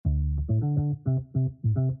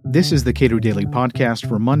This is the Cato Daily Podcast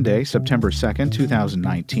for Monday, September 2nd,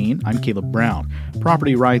 2019. I'm Caleb Brown.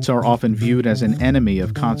 Property rights are often viewed as an enemy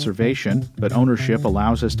of conservation, but ownership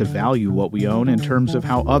allows us to value what we own in terms of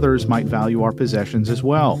how others might value our possessions as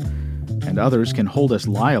well. And others can hold us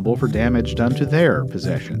liable for damage done to their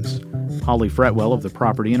possessions. Holly Fretwell of the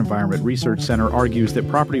Property and Environment Research Center argues that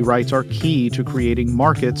property rights are key to creating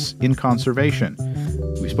markets in conservation.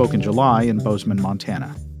 We spoke in July in Bozeman,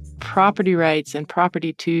 Montana. Property rights and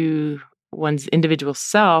property to one's individual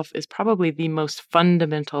self is probably the most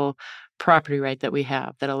fundamental property right that we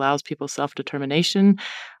have that allows people self-determination,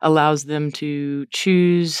 allows them to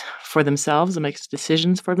choose for themselves and makes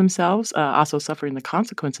decisions for themselves, also suffering the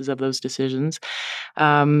consequences of those decisions.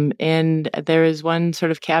 And there is one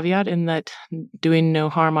sort of caveat in that doing no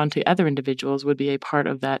harm onto other individuals would be a part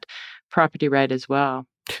of that property right as well.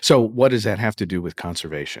 So what does that have to do with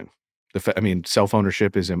conservation?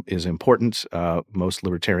 Self-ownership is important. Most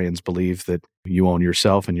libertarians believe that you own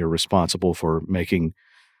yourself and you're responsible for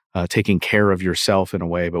taking care of yourself in a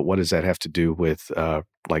way. But what does that have to do with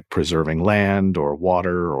preserving land or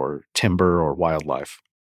water or timber or wildlife?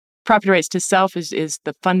 Property rights to self is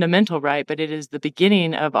the fundamental right, but it is the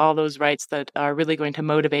beginning of all those rights that are really going to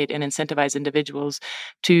motivate and incentivize individuals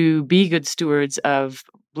to be good stewards of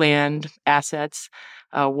land, assets,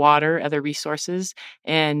 water, other resources,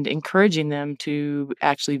 and encouraging them to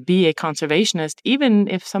actually be a conservationist, even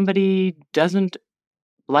if somebody doesn't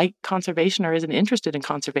like conservation or isn't interested in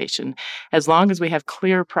conservation. As long as we have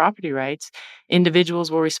clear property rights,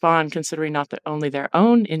 individuals will respond considering not only their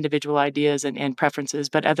own individual ideas and preferences,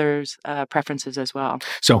 but others' preferences as well.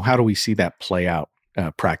 So how do we see that play out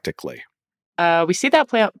practically? We see that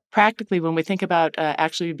play out practically when we think about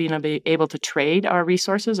actually being able to trade our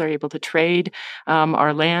resources or able to trade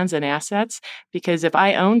our lands and assets. Because if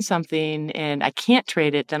I own something and I can't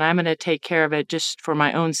trade it, then I'm going to take care of it just for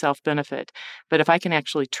my own self-benefit. But if I can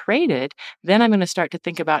actually trade it, then I'm going to start to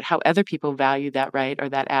think about how other people value that right or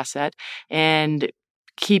that asset and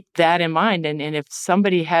keep that in mind. And if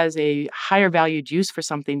somebody has a higher valued use for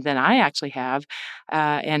something than I actually have,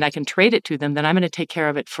 and I can trade it to them, then I'm going to take care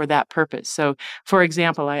of it for that purpose. So, for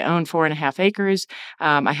example, I own 4.5 acres.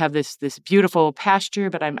 I have this beautiful pasture,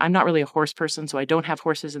 but I'm not really a horse person, so I don't have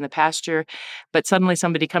horses in the pasture. But suddenly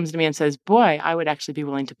somebody comes to me and says, boy, I would actually be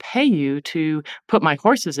willing to pay you to put my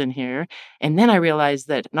horses in here. And then I realized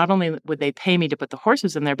that not only would they pay me to put the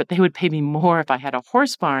horses in there, but they would pay me more if I had a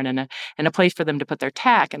horse barn and a place for them to put their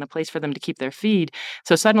tack and a place for them to keep their feed.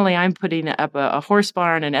 So suddenly I'm putting up a horse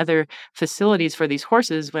barn and other facilities for these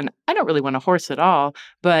horses when I don't really want a horse at all.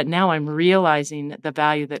 But now I'm realizing the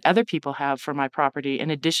value that other people have for my property in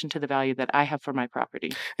addition to the value that I have for my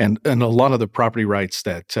property. And a lot of the property rights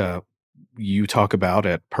that you talk about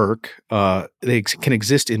at PERC, they can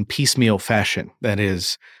exist in piecemeal fashion. That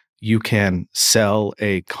is, you can sell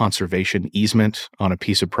a conservation easement on a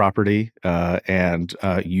piece of property, and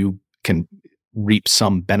you can reap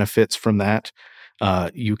some benefits from that.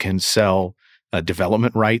 You can sell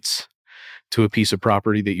development rights to a piece of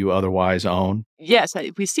property that you otherwise own. Yes,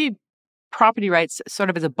 we see property rights sort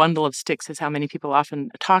of as a bundle of sticks is how many people often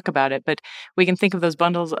talk about it. But we can think of those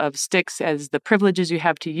bundles of sticks as the privileges you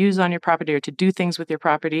have to use on your property or to do things with your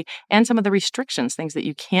property and some of the restrictions, things that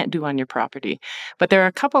you can't do on your property. But there are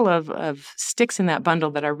a couple of sticks in that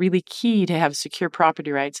bundle that are really key to have secure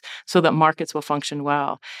property rights so that markets will function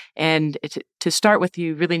well. And to start with,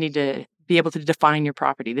 you really need to be able to define your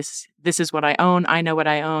property. This is what I own. I know what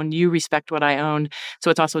I own. You respect what I own. So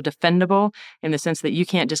it's also defendable in the sense that you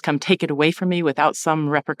can't just come take it away from me without some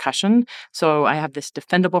repercussion. So I have this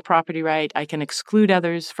defendable property right. I can exclude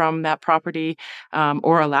others from that property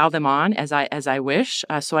or allow them on as I wish.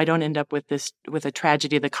 So I don't end up with a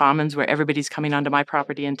tragedy of the commons where everybody's coming onto my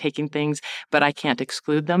property and taking things, but I can't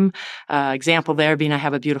exclude them. Example there being I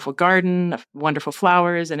have a beautiful garden, wonderful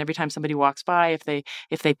flowers, and every time somebody walks by,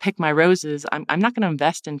 if they pick my roses, I'm not going to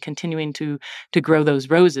invest in continuing to grow those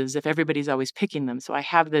roses if everybody's always picking them. So I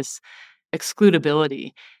have this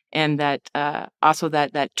excludability, and that also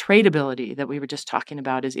that tradability that we were just talking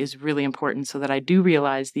about is really important, so that I do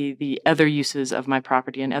realize the other uses of my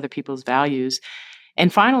property and other people's values.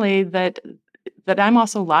 And finally, that I'm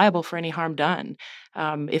also liable for any harm done.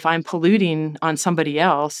 If I'm polluting on somebody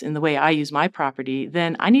else in the way I use my property,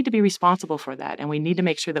 then I need to be responsible for that. And we need to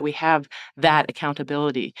make sure that we have that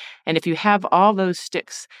accountability. And if you have all those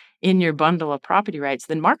sticks in your bundle of property rights,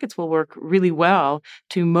 then markets will work really well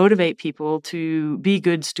to motivate people to be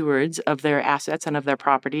good stewards of their assets and of their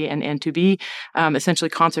property, and to be essentially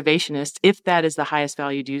conservationists if that is the highest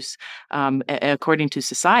valued use according to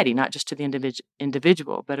society, not just to the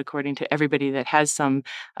individual, but according to everybody that has some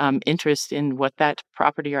interest in what that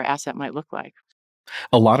property or asset might look like.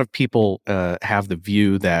 A lot of people have the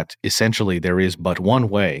view that essentially there is but one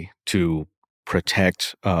way to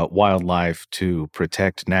protect wildlife, to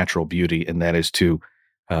protect natural beauty, and that is to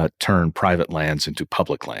turn private lands into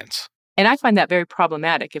public lands. And I find that very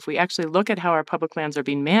problematic. If we actually look at how our public lands are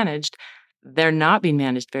being managed, they're not being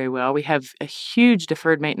managed very well. We have a huge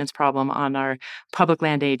deferred maintenance problem on our public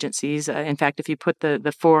land agencies. In fact, if you put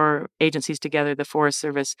the four agencies together, the Forest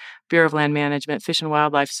Service, Bureau of Land Management, Fish and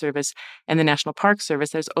Wildlife Service, and the National Park Service,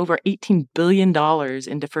 there's over $18 billion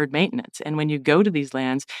in deferred maintenance. And when you go to these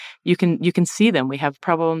lands, you can see them. We have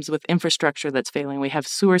problems with infrastructure that's failing. We have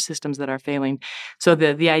sewer systems that are failing. So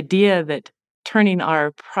the idea that turning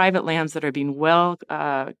our private lands that are being well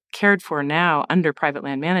cared for now under private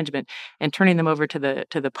land management and turning them over to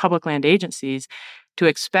the public land agencies to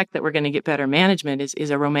expect that we're going to get better management is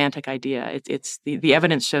a romantic idea. It's the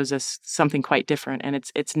evidence shows us something quite different, and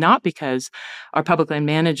it's not because our public land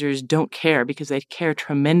managers don't care, because they care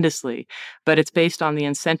tremendously, but it's based on the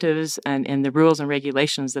incentives and the rules and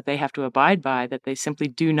regulations that they have to abide by, that they simply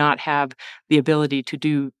do not have the ability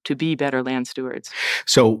to be better land stewards.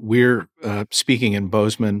 So we're speaking in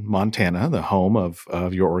Bozeman, Montana, the home of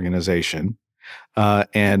your organization,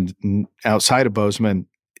 and outside of Bozeman,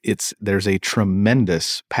 there's a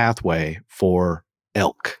tremendous pathway for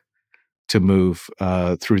elk to move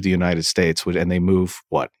through the United States, and they move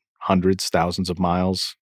hundreds, thousands of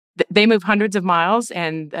miles? They move hundreds of miles,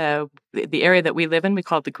 and the area that we live in, we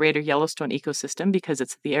call it the Greater Yellowstone Ecosystem because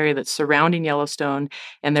it's the area that's surrounding Yellowstone,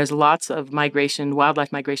 and there's lots of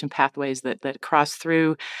wildlife migration pathways that cross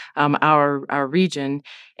through our region,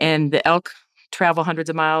 and the elk travel hundreds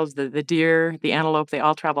of miles. The deer, the antelope, they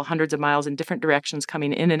all travel hundreds of miles in different directions,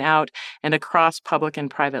 coming in and out and across public and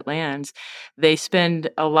private lands. They spend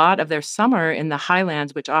a lot of their summer in the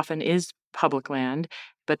highlands, which often is public land,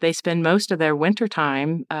 but they spend most of their winter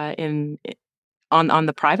time on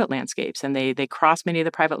the private landscapes, and they cross many of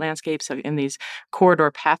the private landscapes in these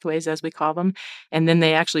corridor pathways, as we call them, and then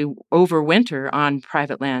they actually overwinter on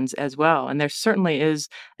private lands as well. And there certainly is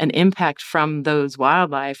an impact from those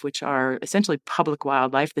wildlife, which are essentially public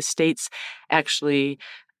wildlife. The states actually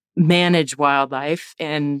manage wildlife,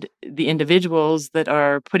 and the individuals that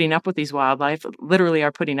are putting up with these wildlife literally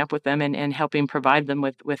are putting up with them and helping provide them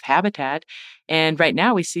with habitat. And right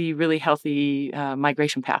now we see really healthy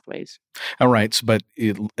migration pathways. All right. But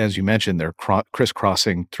as you mentioned, they're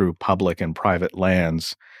crisscrossing through public and private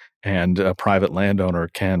lands, and a private landowner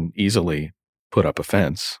can easily put up a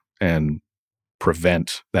fence and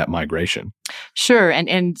prevent that migration. Sure,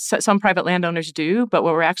 and some private landowners do, but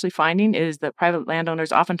what we're actually finding is that private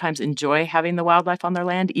landowners oftentimes enjoy having the wildlife on their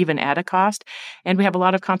land, even at a cost. And we have a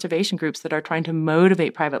lot of conservation groups that are trying to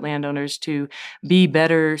motivate private landowners to be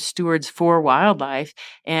better stewards for wildlife,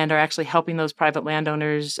 and are actually helping those private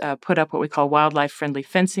landowners put up what we call wildlife-friendly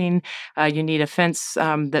fencing. You need a fence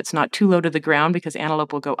that's not too low to the ground, because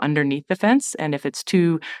antelope will go underneath the fence, and if it's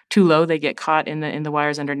too low, they get caught in the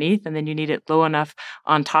wires underneath. And then you need it low enough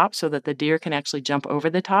on top so that the deer can actually jump over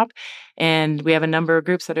the top. And we have a number of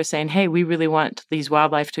groups that are saying, hey, we really want these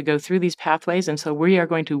wildlife to go through these pathways. And so we are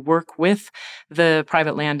going to work with the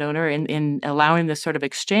private landowner in allowing this sort of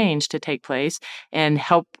exchange to take place and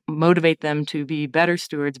help motivate them to be better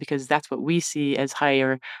stewards, because that's what we see as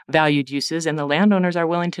higher valued uses. And the landowners are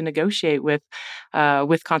willing to negotiate with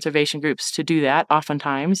conservation groups to do that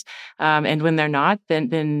oftentimes. And when they're not,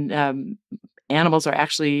 then animals are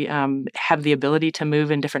actually have the ability to move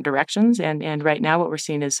in different directions. And right now what we're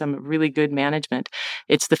seeing is some really good management.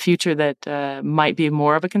 It's the future that might be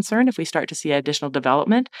more of a concern if we start to see additional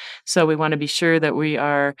development. So we want to be sure that we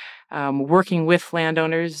are working with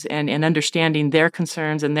landowners and understanding their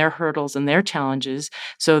concerns and their hurdles and their challenges,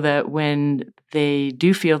 so that when they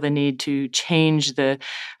do feel the need to change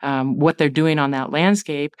what they're doing on that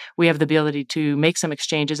landscape, we have the ability to make some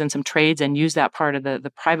exchanges and some trades and use that part of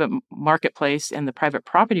the private marketplace and the private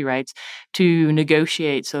property rights to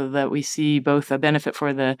negotiate, so that we see both a benefit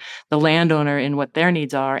for the landowner in what their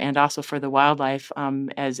needs are, and also for the wildlife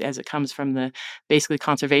as it comes from the basically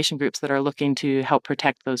conservation groups that are looking to help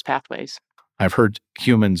protect those pathways. I've heard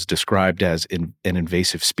humans described as an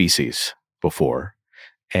invasive species before,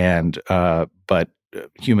 but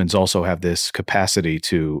humans also have this capacity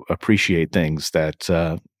to appreciate things that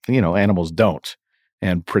animals don't,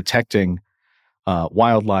 and protecting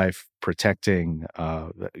wildlife, protecting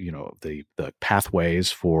the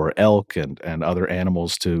pathways for elk and other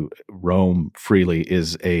animals to roam freely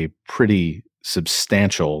is a pretty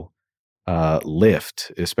substantial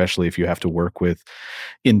lift, especially if you have to work with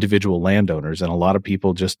individual landowners. And a lot of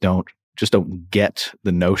people just don't get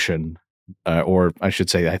the notion, or I should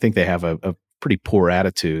say, I think they have a pretty poor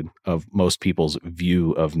attitude of most people's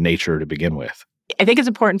view of nature to begin with. I think it's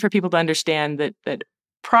important for people to understand that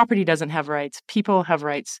property doesn't have rights. People have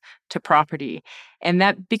rights to property. And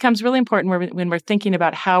that becomes really important when we're thinking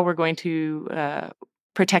about how we're going to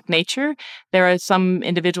protect nature. There are some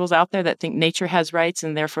individuals out there that think nature has rights,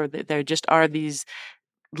 and therefore there just are these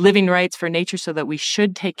living rights for nature, so that we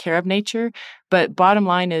should take care of nature. But bottom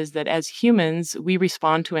line is that as humans, we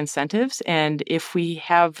respond to incentives. And if we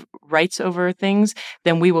have rights over things,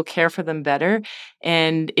 then we will care for them better.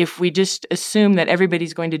 And if we just assume that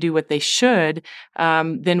everybody's going to do what they should,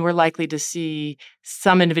 then we're likely to see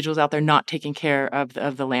some individuals out there not taking care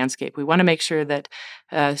of the landscape. We want to make sure that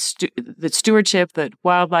that stewardship, that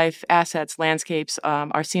wildlife assets, landscapes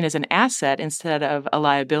are seen as an asset instead of a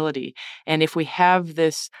liability. And if we have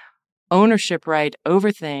this ownership right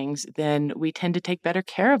over things, then we tend to take better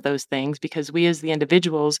care of those things, because we as the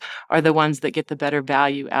individuals are the ones that get the better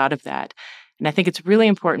value out of that. And I think it's really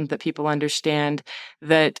important that people understand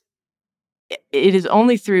that it is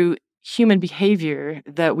only through human behavior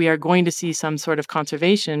that we are going to see some sort of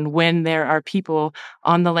conservation when there are people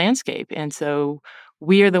on the landscape. And so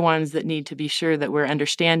we are the ones that need to be sure that we're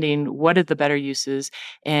understanding what are the better uses,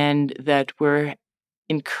 and that we're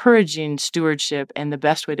encouraging stewardship. And the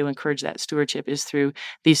best way to encourage that stewardship is through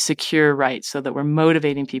these secure rights, so that we're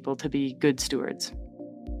motivating people to be good stewards.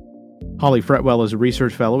 Holly Fretwell is a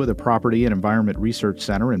research fellow at the Property and Environment Research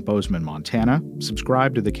Center in Bozeman, Montana.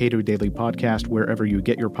 Subscribe to the Cato Daily Podcast wherever you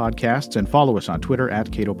get your podcasts, and follow us on Twitter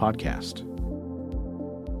 @Cato Podcast.